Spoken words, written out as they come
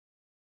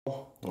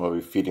I'll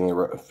be feeding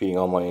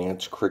all my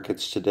ants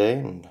crickets today,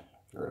 and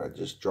figured I'd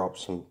just drop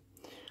some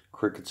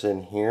crickets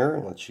in here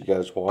and let you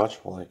guys watch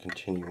while I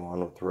continue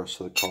on with the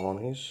rest of the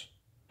colonies.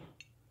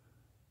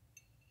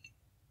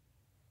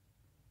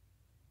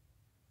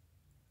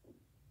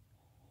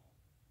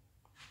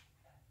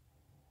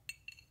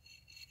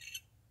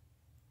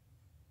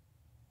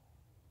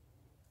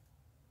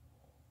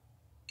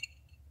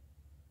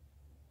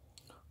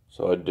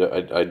 So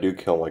I do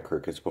kill my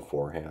crickets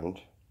beforehand.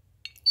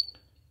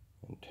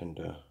 I tend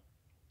to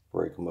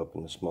break them up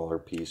into smaller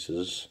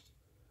pieces.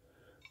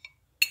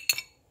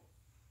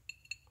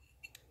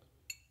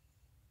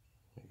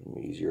 Make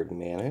them easier to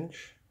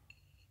manage.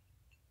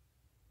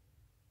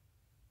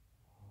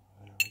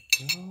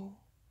 There we go.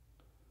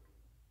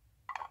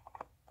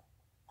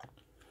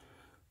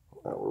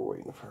 Now we're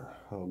waiting for,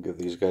 I'll give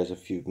these guys a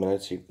few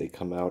minutes, see if they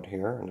come out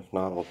here, and if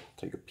not, I'll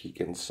take a peek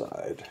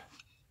inside.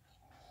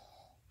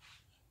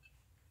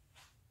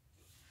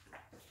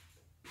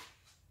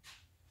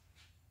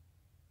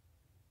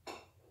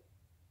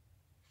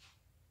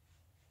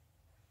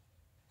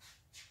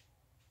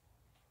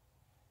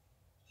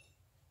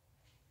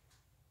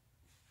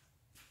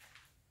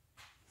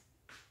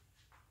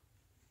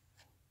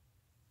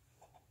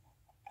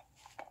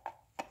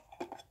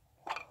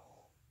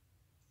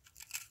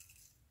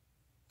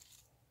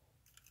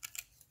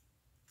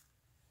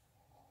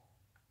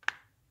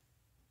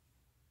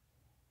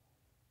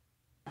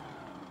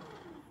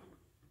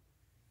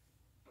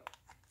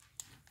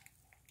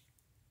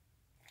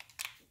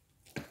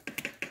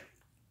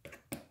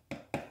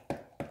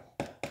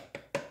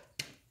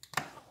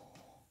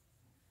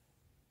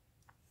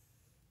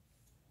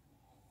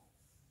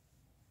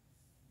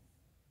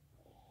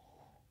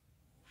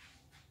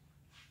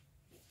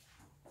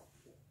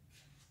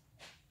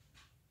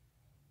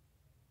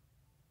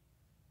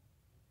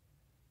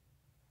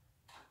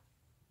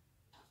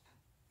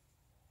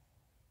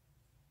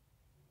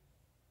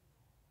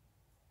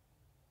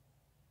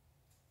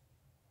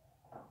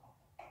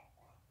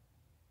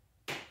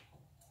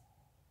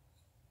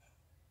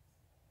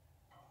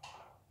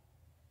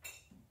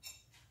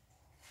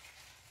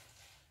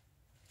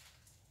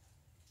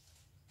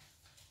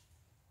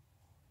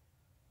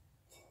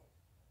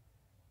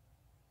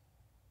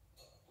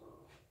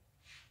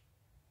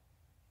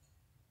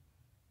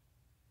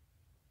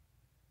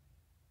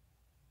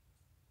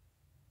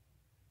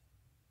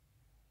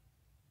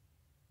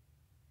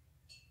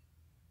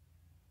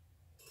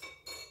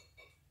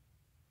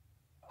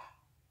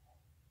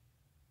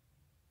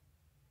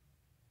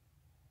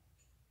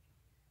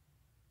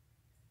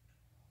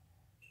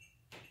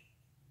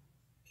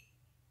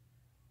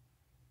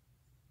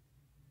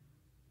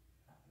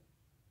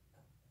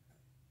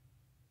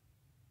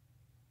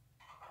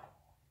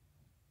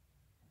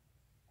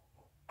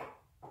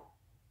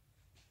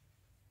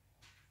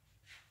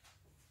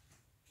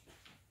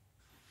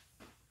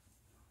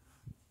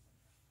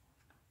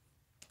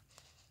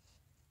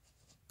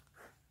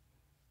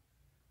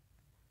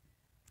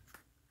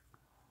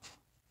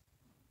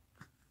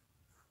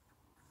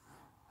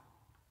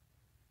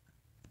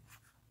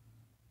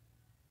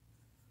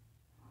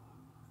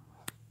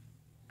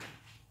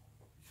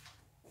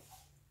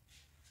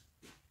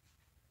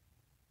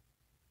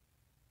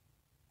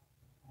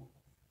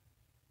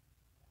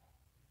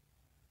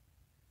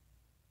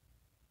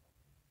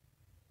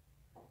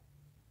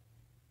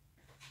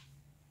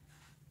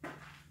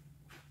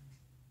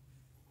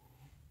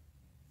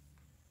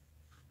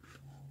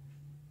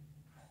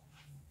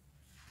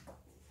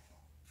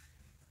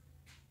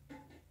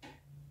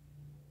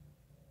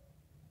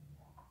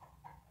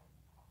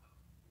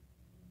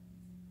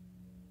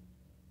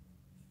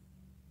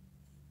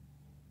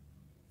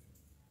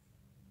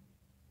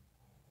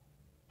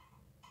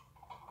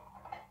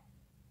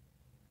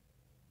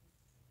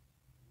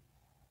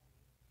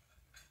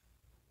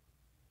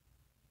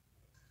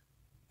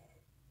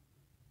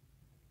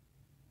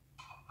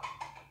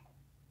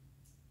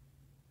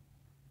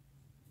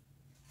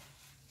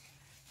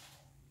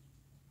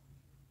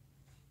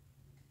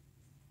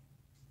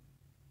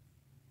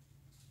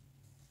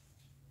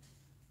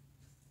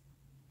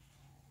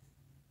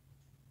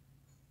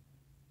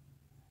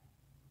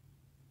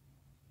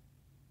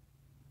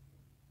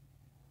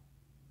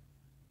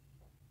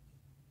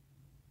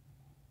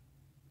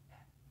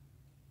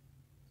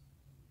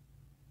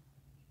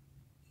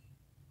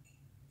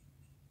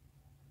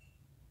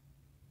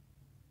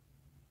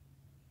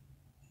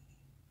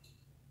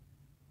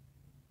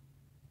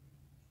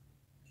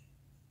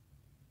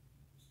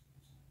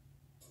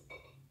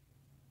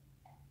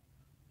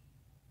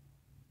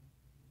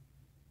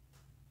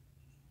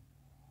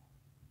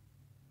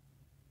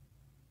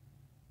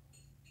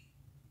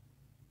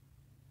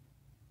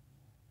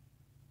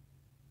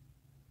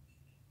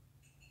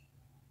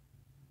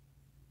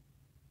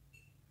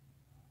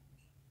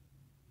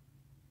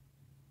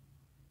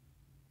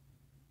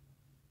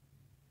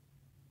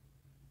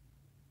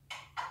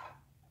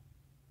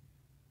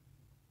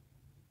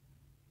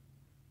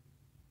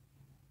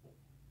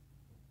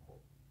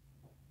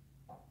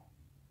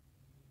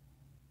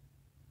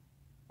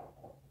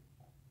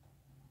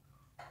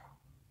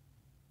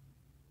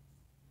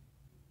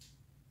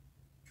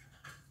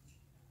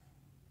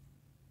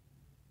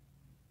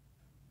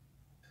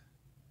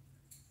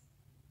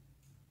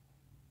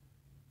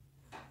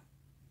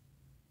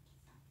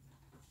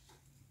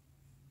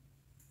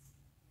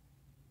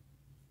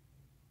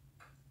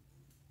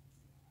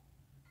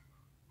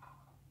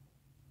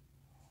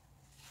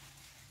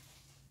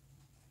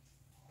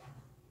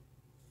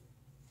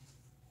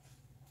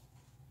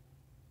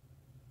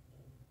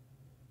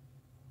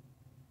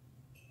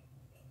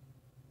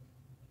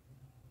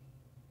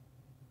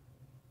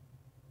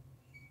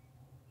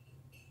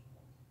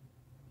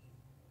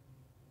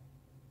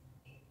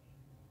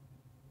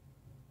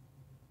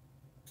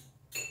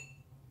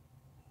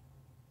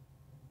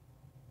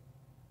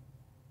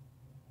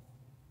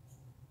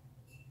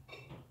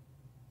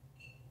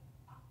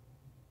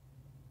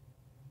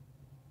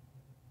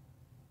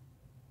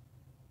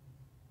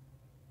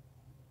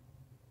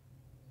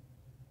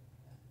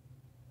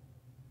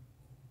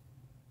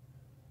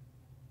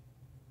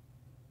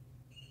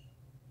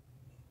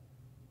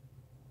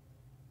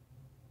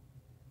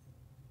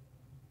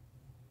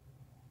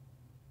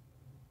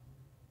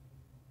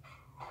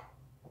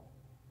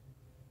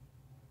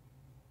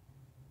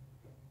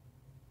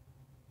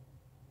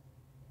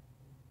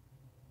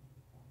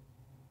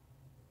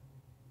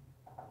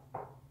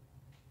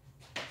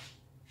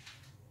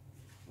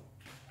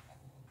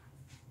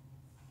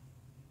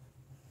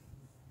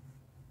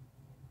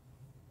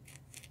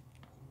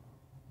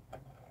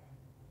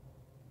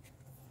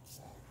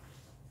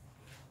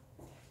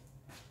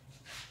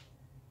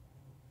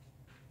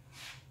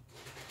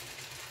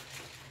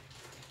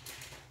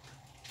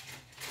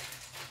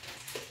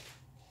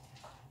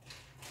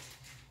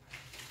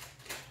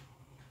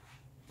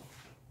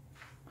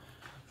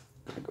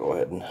 go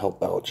ahead and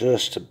help out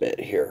just a bit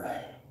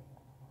here.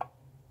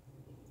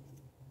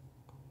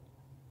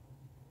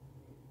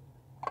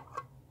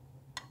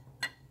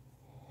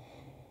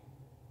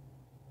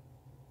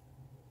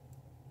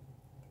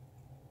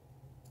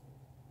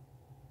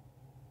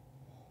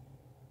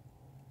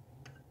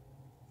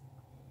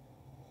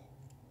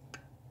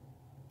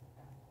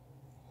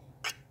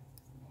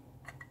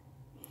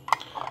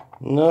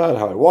 Not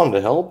how I wanted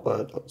to help,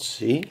 but let's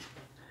see.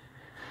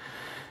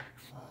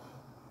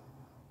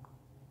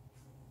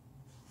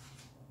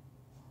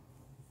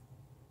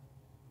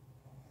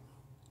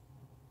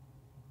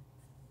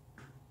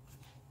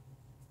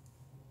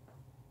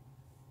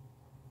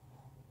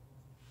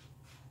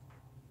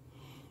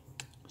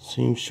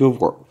 Seems to have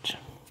worked.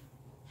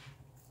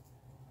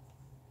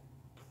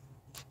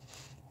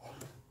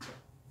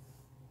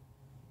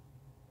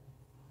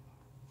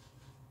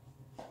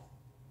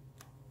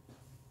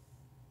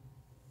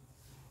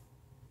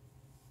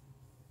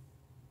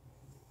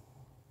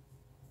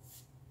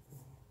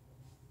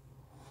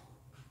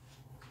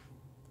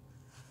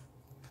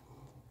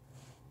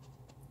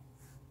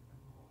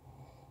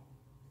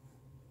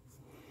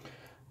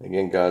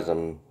 Again, guys,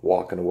 I'm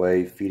walking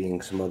away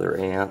feeding some other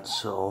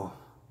ants, so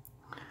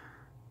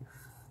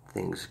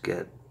things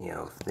get,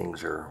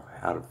 things are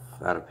out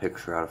of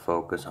picture, out of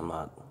focus. I'm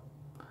not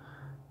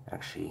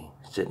actually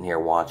sitting here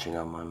watching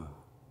them.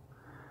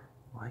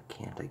 Why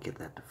can't I get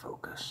that to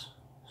focus?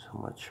 So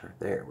much for,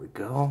 there we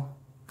go.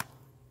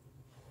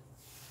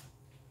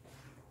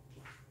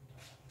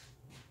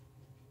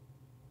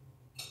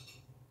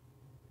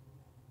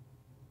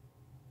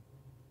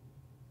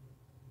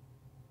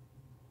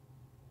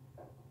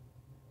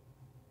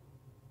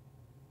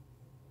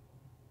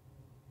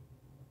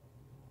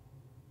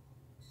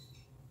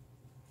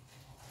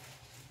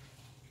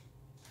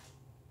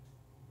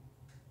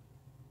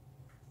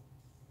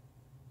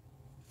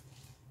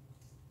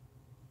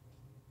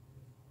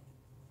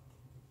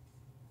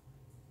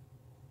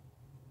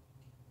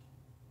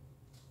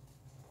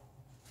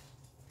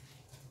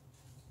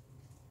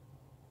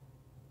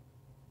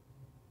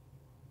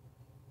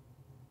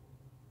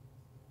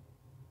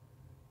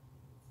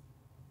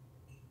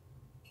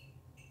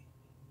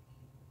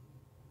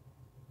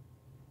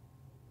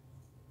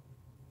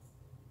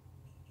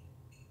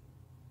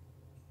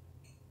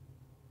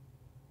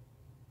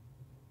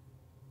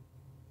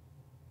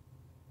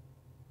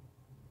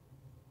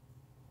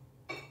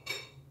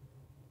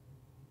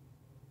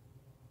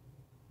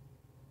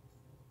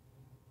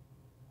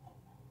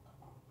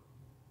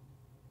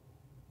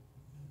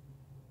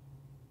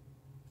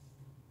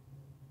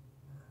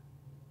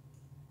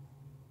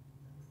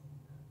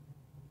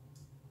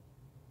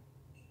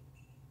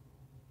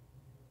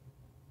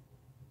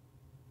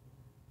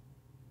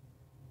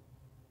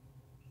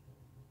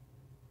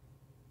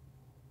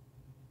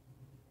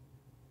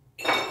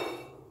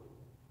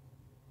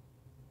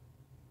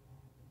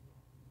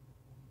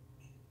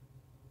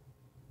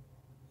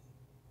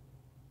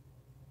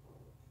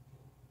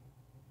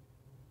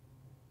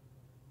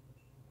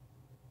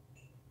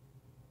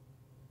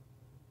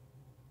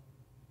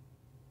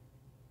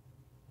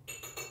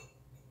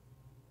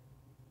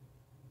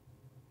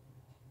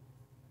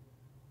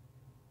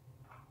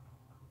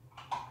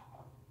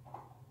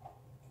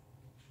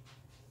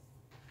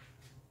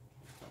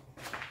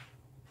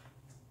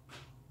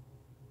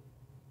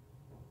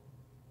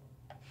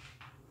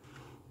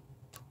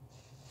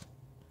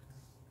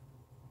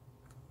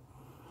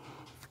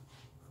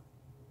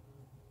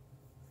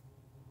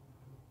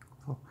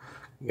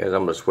 Guys,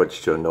 I'm going to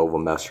switch to a Nova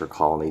Messer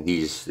colony.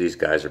 These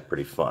guys are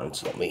pretty fun,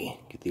 so let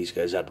me get these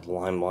guys out of the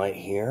limelight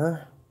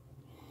here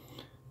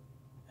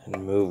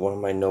and move one of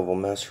my Nova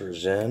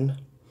Messers in.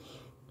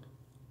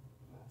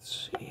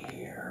 Let's see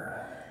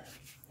here.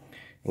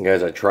 And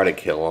guys, I try to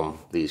kill them,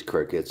 these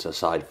crickets,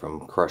 aside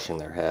from crushing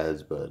their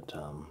heads, but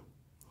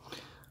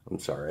I'm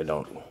sorry, I'm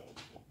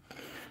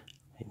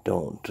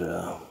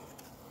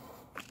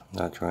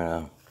not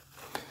trying to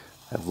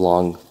have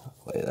long.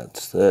 Wait,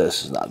 this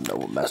is not a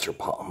Nova Messer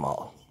palm.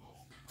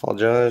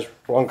 Apologize,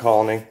 wrong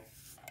colony.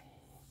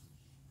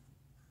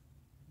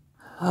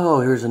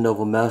 Oh, here's a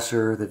Nova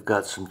Messer. They've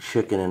got some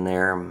chicken in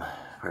there. Of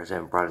course, I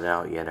haven't brought it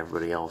out yet.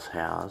 Everybody else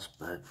has,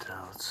 but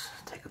let's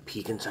take a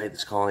peek inside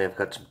this colony. I've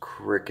got some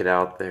cricket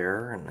out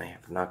there, and I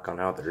have not gone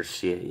out there to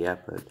see it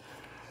yet, but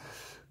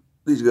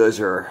these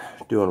guys are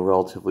doing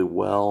relatively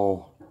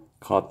well.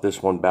 Caught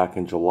this one back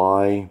in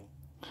July.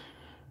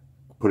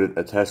 Put it in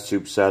a test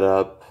tube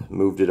setup,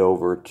 moved it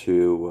over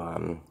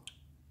to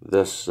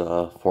this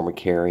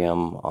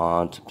formicarium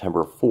on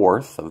September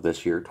 4th of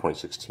this year,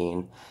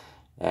 2016.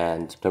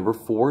 And September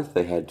 4th,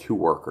 they had 2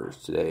 workers.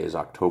 Today is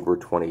October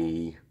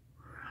 22nd.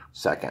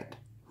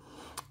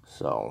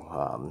 So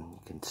you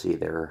can see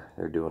they're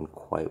doing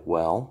quite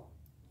well.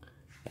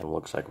 And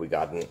looks like we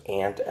got an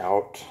ant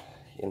out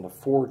in the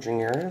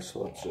foraging area.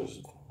 So let's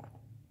just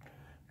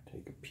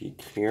take a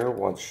peek here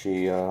once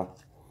she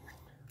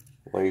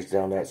lays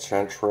down that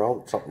scent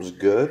trail. Something's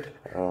good.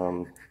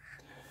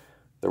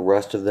 The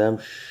rest of them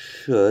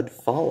should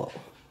follow.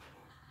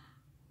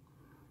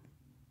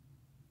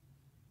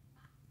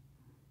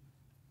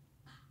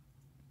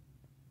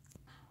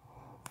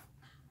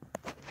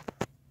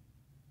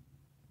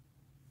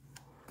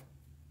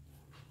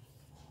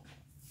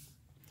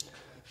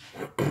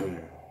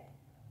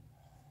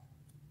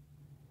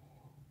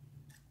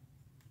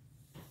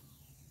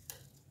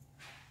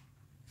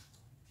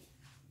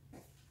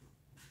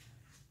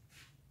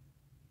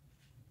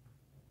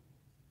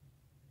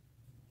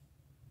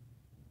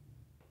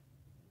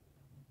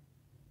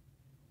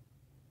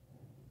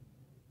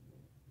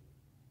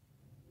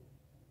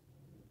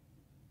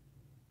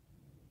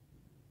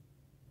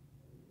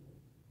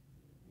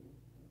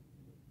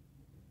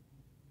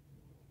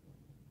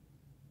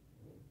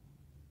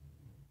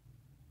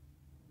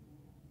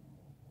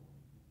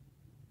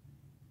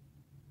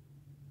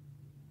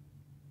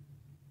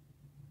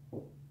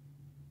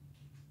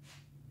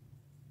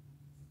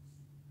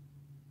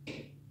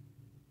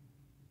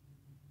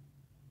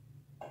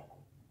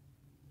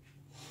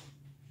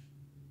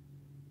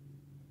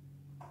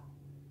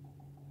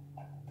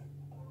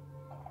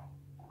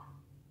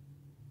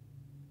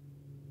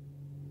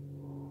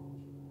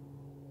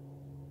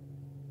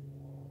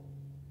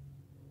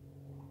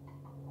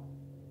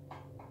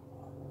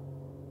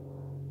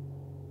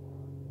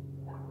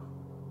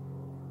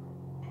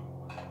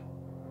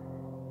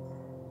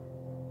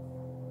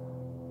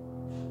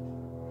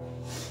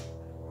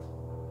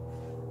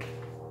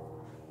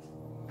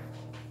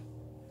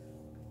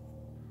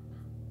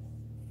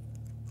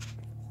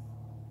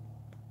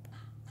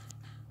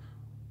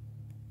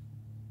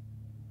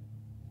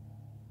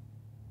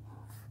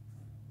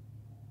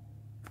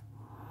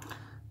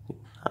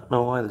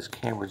 know why this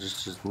camera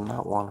just does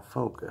not want to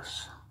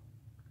focus.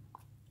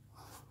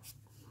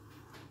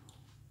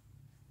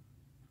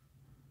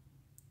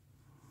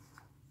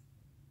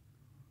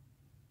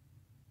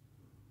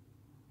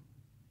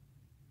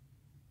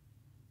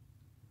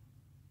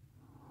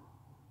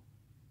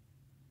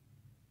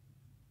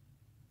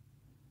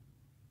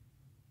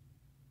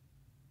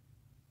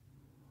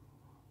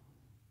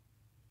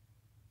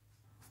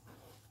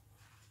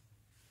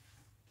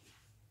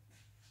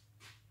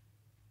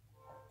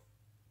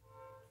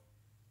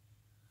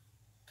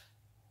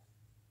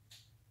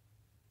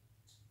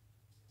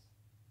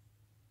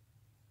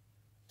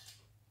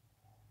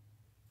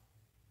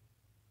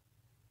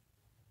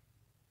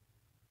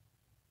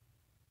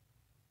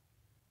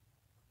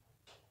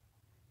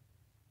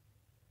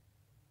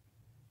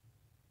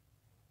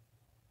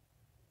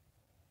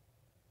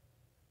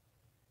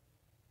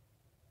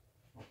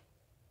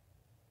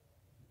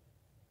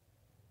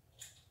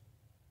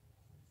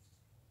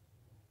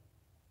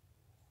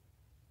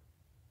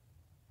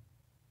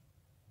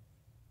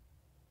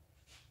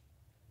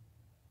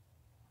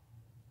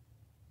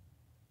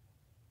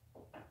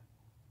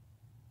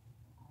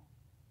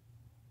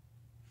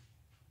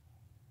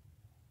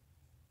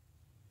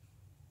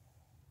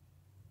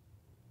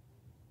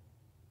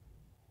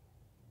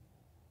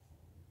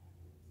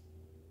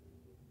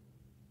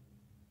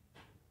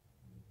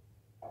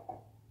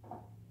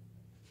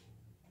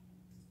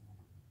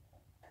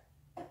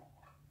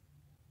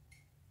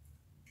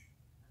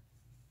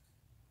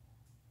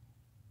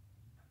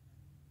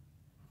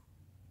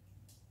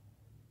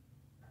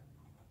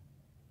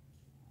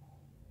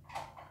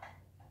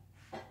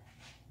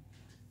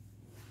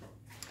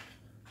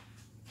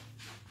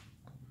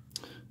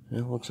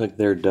 It looks like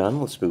they're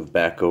done. Let's move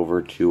back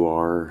over to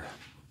our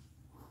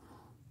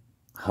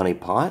honey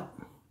pot.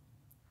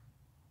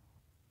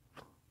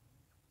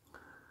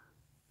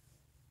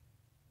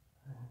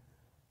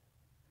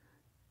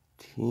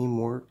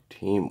 Teamwork,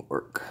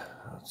 teamwork.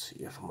 Let's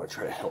see if I'm going to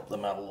try to help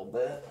them out a little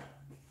bit.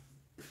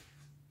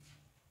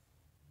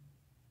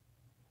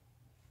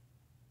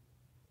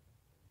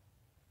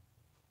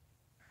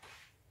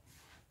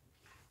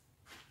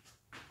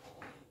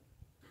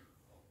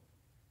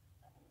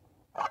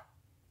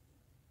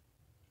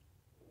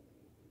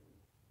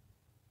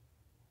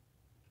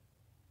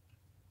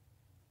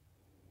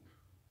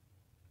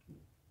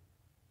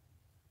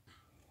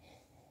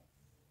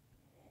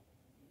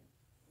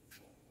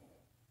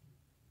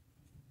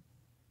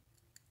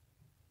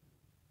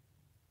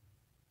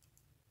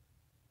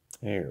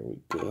 There we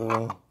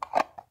go.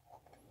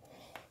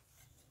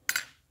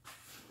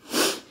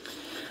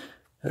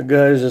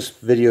 Guys, this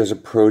video is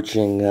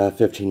approaching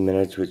 15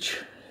 minutes, which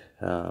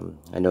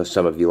I know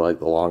some of you like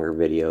the longer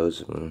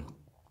videos, and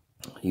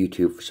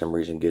YouTube for some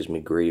reason gives me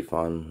grief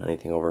on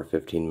anything over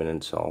 15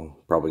 minutes, so I'll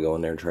probably go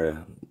in there and try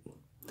to,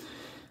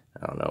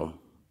 I don't know,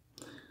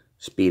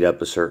 speed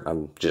up a certain,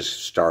 I'm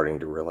just starting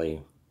to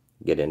really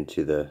get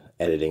into the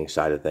editing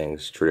side of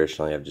things.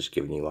 Traditionally, I've just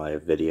given you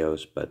live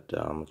videos, but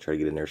I'll try to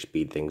get in there,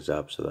 speed things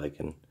up so that I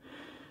can,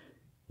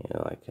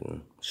 I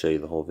can show you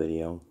the whole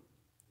video.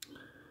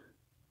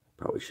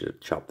 Probably should have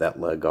chopped that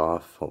leg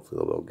off.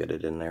 Hopefully they'll get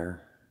it in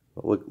there.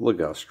 But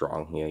look how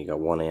strong. You got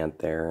one ant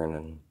there, and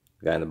then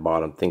the guy in the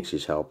bottom thinks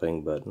he's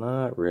helping, but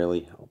not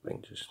really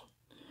helping. Just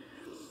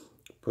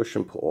push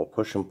and pull,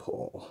 push and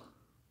pull.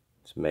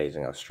 It's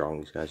amazing how strong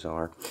these guys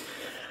are.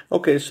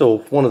 Okay, so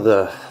one of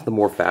the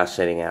more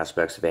fascinating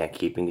aspects of ant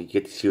keeping, you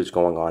get to see what's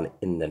going on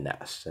in the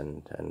nest,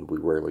 and we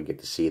rarely get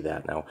to see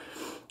that. Now,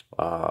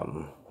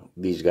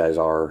 these guys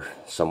are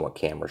somewhat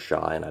camera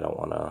shy, and I don't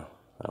want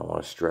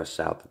to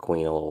stress out the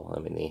queen a little. I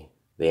mean,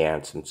 the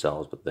ants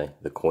themselves, but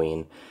the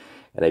queen.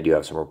 And I do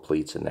have some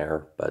repletes in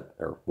there,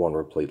 or one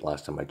replete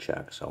last time I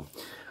checked. So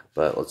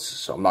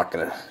I'm not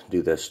going to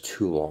do this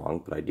too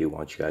long, but I do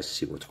want you guys to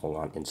see what's going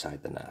on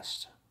inside the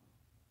nest.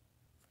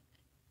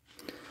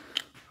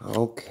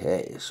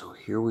 Okay, so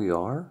here we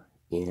are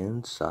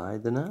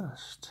inside the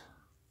nest.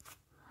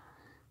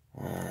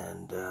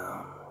 And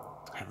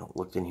I haven't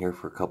looked in here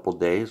for a couple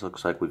days.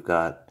 Looks like we've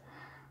got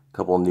a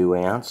couple new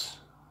ants.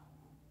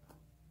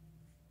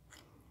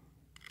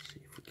 Let's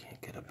see if we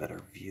can't get a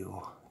better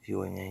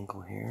viewing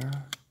angle here.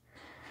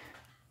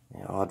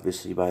 Now,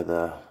 obviously by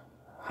the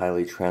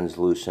highly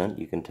translucent,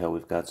 you can tell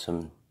we've got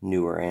some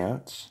newer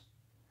ants.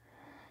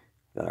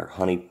 Got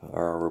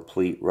our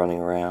replete running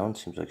around.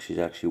 Seems like she's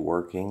actually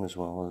working as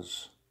well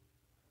as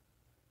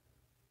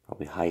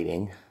probably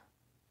hiding.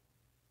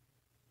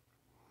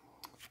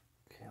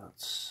 Okay,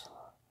 let's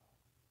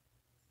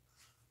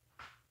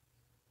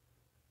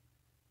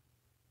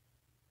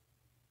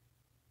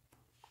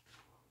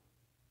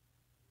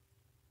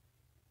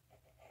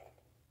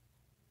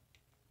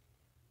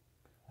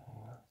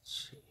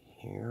see.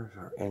 Here's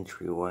our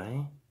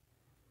entryway.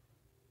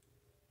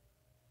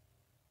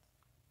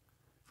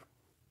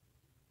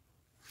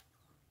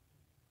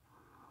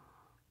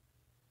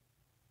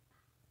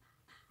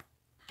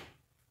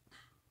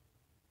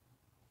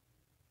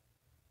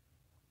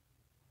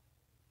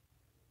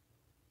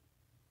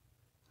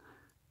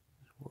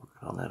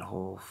 On that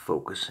whole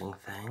focusing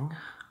thing.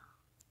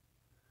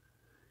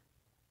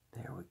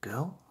 There we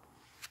go.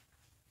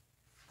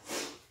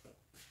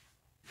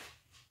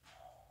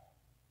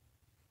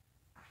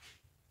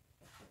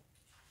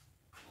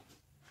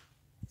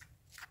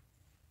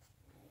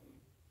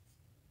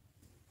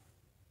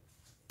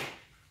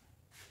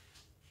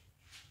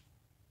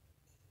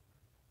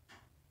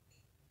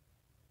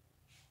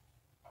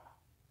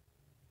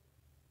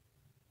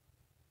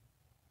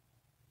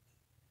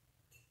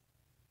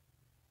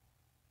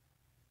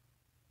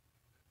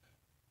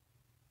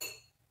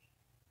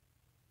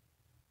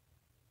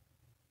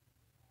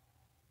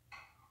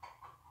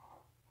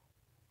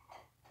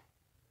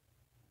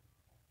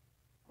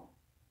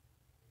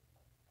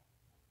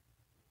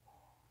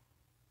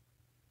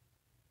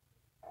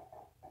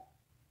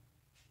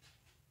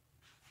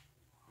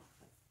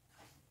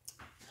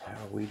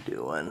 How are we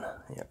doing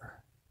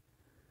here?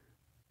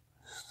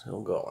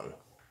 Still going.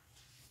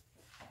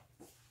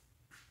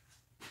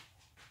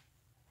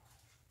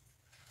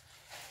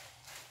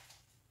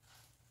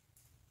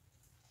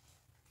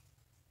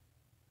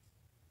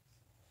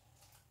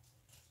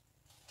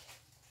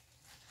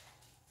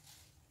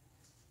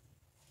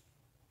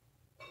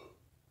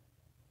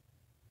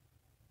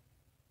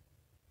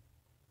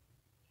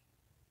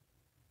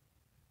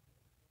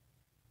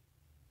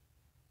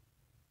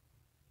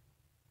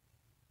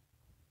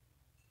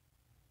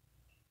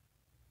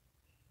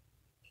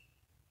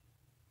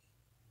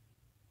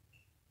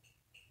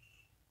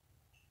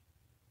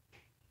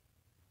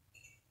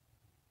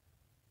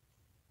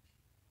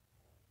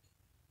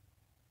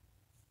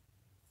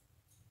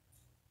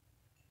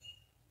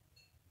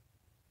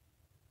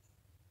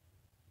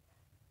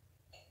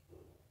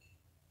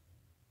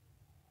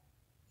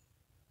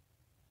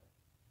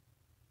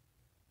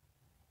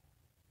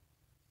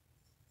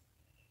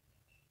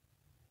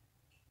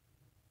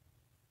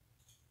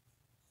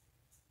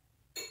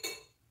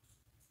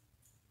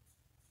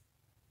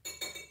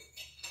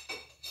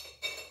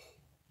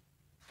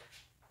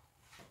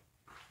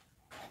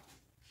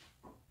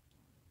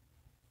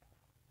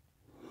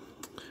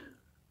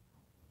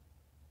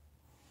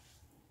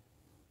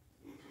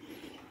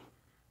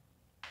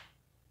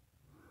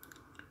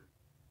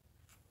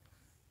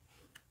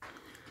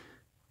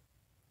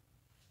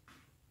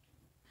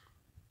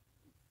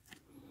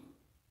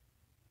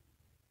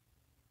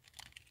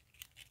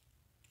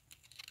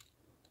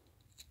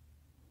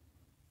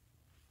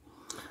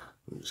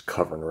 I'm just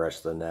covering the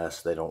rest of the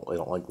nest. They don't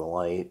like the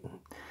light.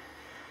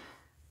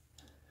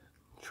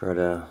 Try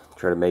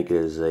to make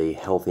it as a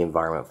healthy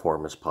environment for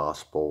them as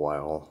possible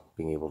while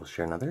being able to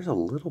share. Now there's a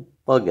little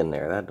bug in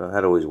there.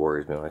 That always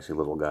worries me when I see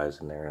little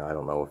guys in there. I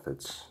don't know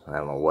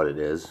what it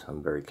is.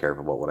 I'm very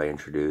careful about what I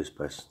introduce,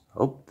 but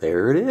oh,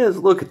 there it is.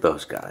 Look at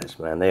those guys,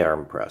 man. They are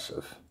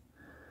impressive.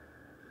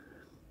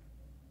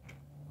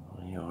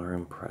 They are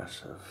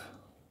impressive.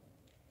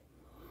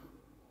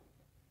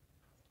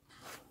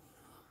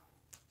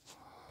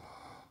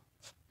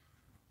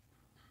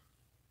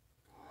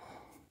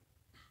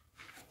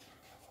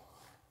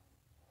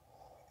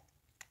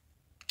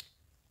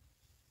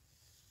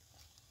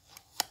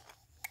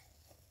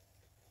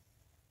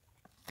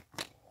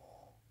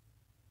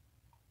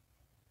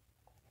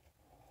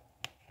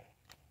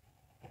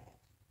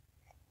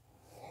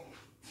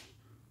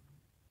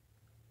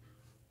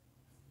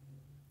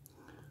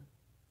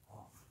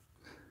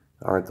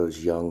 Aren't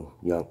those young,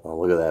 oh,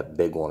 look at that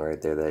big one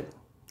right there.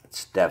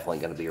 It's definitely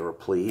going to be a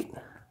replete.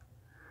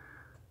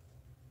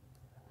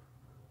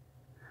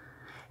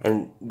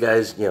 And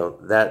guys, you know,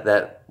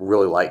 that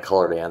really light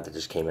colored ant that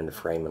just came into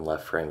frame and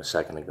left frame a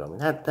second ago, I mean,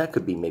 that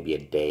could be maybe a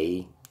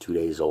day, 2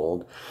 days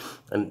old.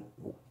 And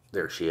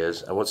there she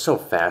is. And what's so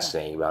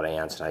fascinating about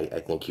ants, and I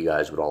think you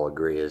guys would all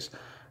agree, is,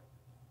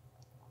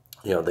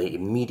 you know, they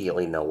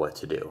immediately know what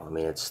to do. I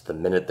mean, it's the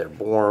minute they're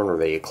born or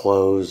they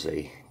close,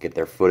 they get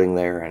their footing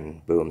there,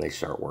 and boom, they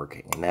start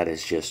working. And that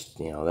is just,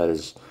 you know, that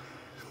is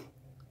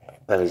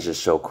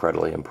just so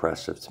incredibly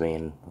impressive to me,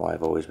 and why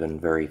I've always been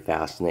very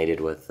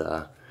fascinated with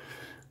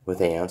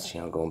ants,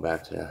 you know, going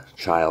back to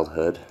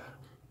childhood.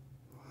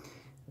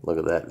 Look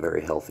at that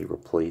very healthy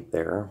replete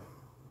there.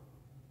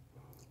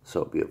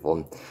 So beautiful.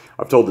 And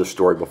I've told this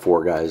story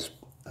before, guys,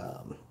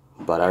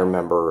 but I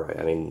remember,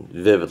 I mean,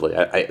 vividly.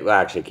 I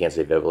actually can't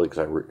say vividly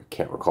because I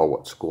can't recall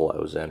what school I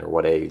was in or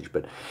what age,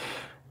 but I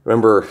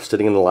remember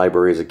sitting in the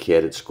library as a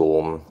kid at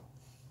school,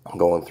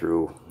 going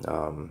through,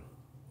 you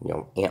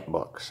know, ant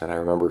books, and I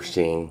remember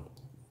seeing,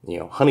 you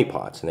know,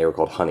 honeypots, and they were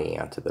called honey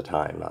ant at the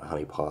time, not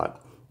honeypot.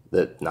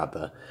 Not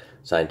the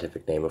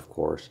scientific name, of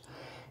course.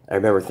 I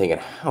remember thinking,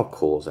 how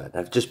cool is that?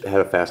 I've just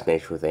had a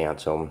fascination with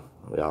ants. So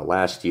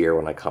last year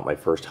when I caught my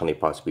first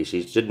honeypot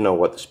species, didn't know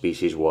what the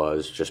species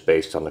was, just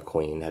based on the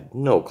queen, had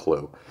no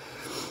clue.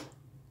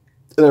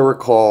 And I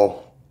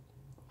recall,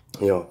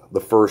 you know,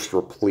 the first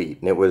replete,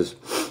 and it was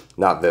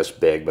not this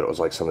big, but it was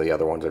like some of the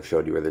other ones I've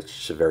showed you where it's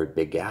just a very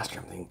big gaster.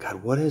 I'm thinking,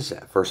 God, what is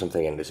that? First I'm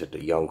thinking, is it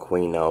a young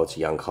queen? No, it's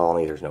a young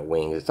colony. There's no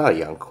wings. It's not a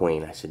young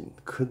queen. I said,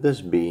 could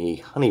this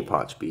be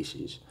honeypot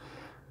species?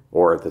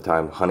 Or at the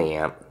time, honey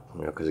ant,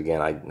 you know, because again,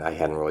 I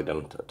hadn't really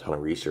done a ton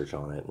of research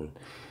on it. And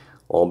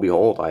Well,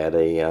 behold, I had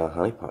a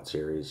honeypot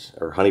series,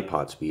 or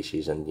honeypot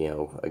species, and,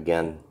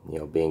 again,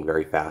 being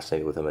very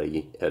fascinated with them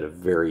at a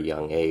very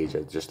young age,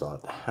 I just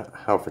thought,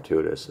 how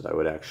fortuitous that I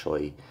would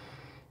actually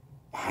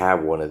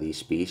have one of these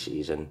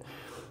species. And,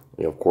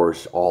 of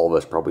course, all of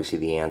us probably see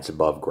the ants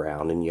above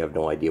ground, and you have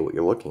no idea what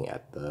you're looking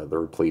at. The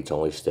repletes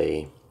only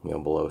stay,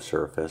 below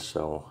surface.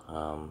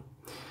 So,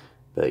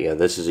 but yeah,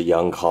 this is a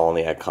young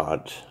colony I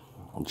caught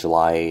in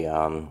July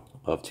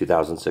of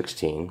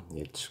 2016.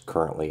 It's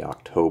currently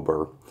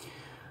October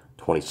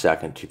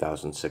 22nd,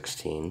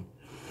 2016.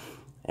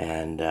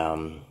 And,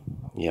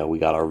 we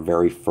got our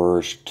very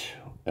first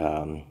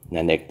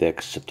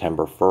Nanictics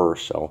September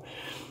 1st. So,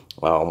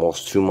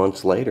 almost 2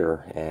 months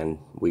later, and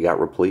we got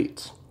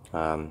repletes.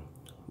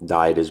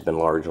 Diet has been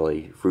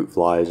largely fruit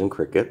flies and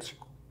crickets.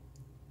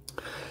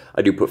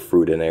 I do put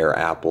fruit in there,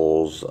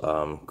 apples,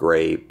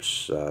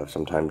 grapes,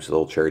 sometimes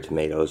little cherry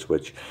tomatoes,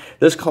 which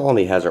this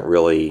colony hasn't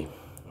really,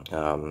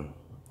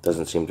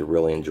 doesn't seem to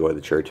really enjoy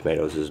the cherry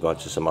tomatoes as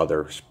much as some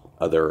other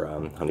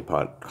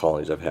honeypot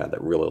colonies I've had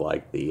that really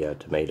like the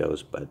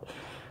tomatoes. But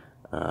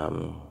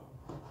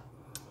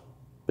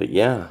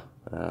yeah,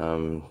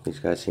 these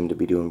guys seem to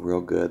be doing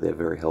real good. They have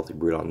a very healthy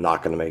brood. I'm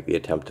not going to make the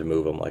attempt to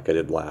move them like I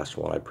did last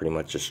one. I pretty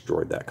much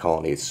destroyed that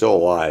colony. It's still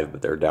alive,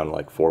 but they're down to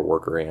like 4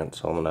 worker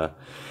ants. So I'm gonna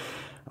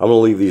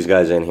leave these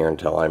guys in here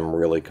until I'm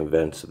really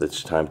convinced that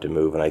it's time to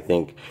move. And I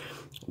think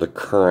the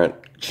current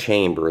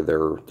chamber,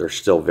 they're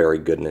still very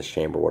good in this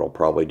chamber. What I'll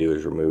probably do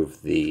is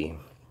remove the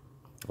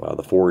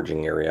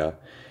foraging area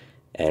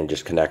and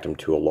just connect them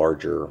to a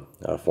larger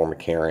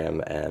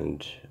formicarium,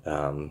 and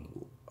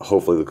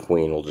hopefully the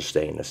queen will just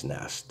stay in this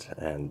nest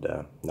and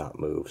not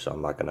move. So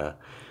I'm not going to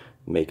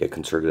make a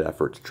concerted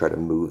effort to try to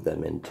move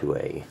them into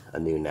a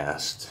new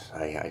nest.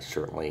 I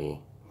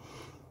certainly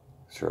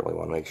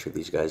want to make sure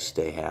these guys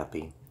stay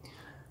happy.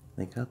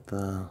 They got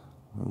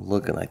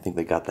I think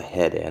they got the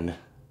head in.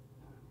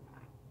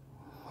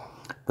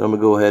 But I'm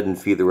going to go ahead and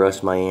feed the rest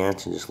of my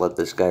ants and just let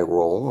this guy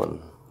roll. And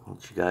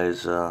let you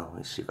guys, let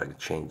me see if I can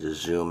change the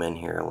zoom in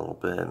here a little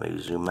bit. Maybe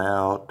zoom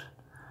out.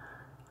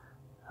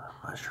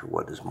 I'm not sure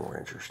what is more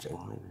interesting.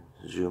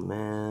 Maybe zoom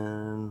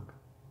in.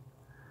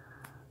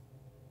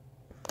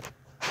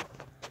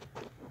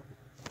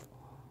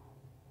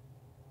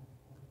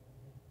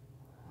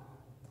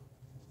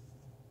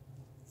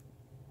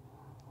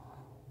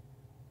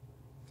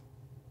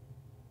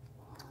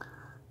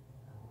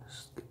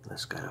 Just get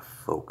this guy to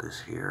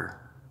focus here.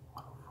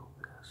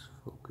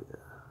 Focus.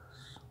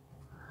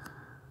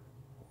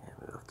 And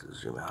we have to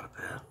zoom out a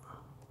bit.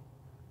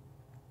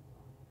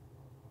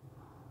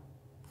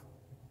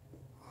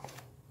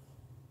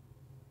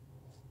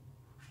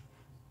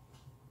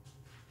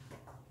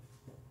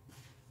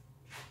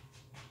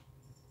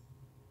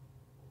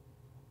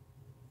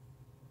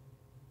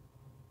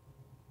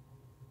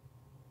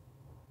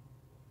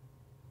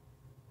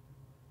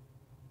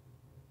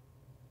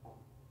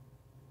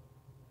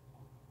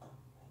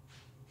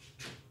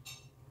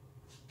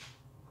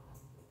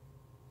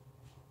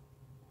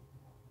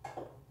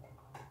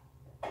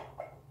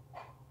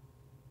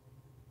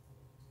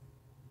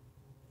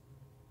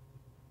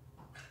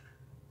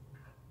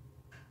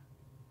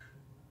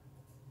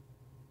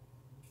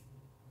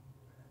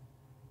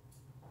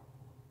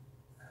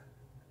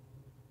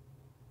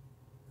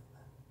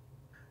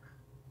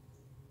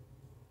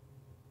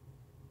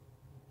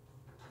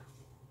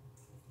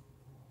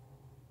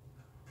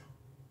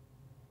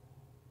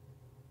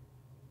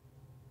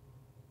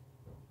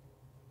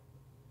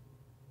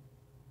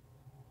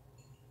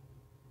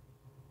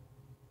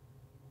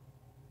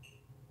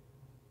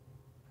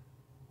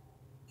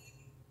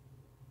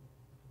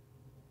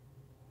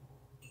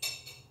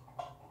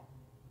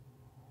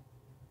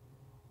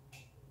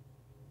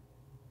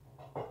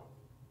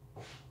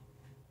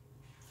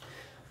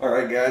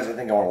 Alright guys, I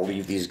think I want to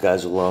leave these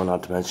guys alone,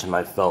 not to mention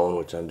my phone,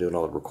 which I'm doing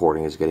all the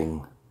recording, is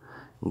getting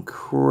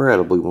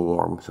incredibly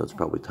warm, so it's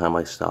probably time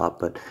I stop.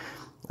 But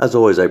as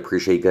always, I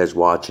appreciate you guys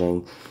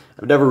watching.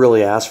 I've never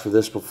really asked for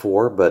this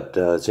before, but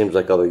it seems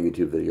like other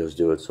YouTube videos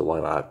do it, so why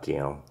not?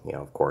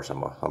 Of course,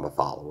 I'm a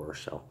follower,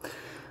 so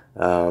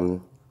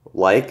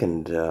like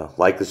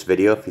this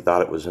video if you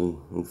thought it was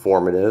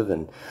informative,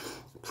 and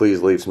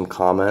please leave some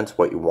comments,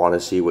 what you want to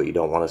see, what you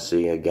don't want to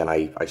see. Again,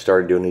 I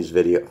started doing these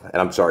videos,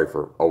 and I'm sorry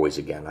for always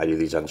again, I do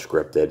these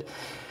unscripted.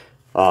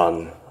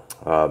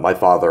 My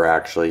father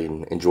actually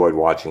enjoyed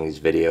watching these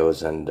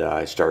videos, and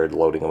I started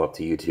loading them up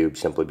to YouTube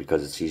simply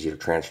because it's easier to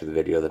transfer the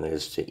video than it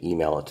is to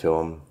email it to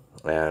him.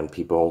 And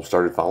people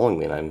started following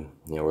me, and I'm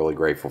really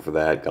grateful for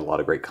that. Got a lot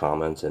of great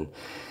comments, and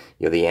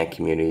the ant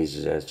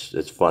communities,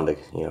 it's fun to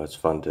it's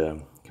fun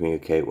to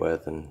communicate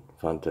with, and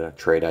fun to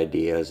trade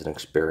ideas and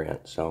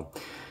experience. So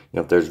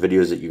if there's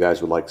videos that you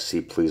guys would like to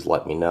see, please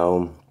let me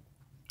know.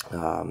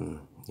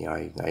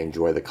 I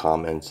enjoy the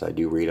comments. I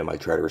do read them. I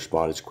try to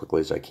respond as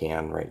quickly as I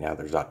can. Right now,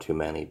 there's not too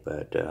many,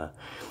 but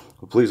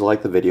please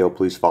like the video.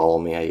 Please follow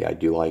me. I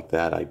do like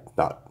that.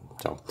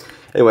 So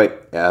anyway,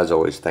 as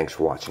always, thanks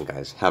for watching,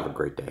 guys. Have a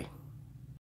great day.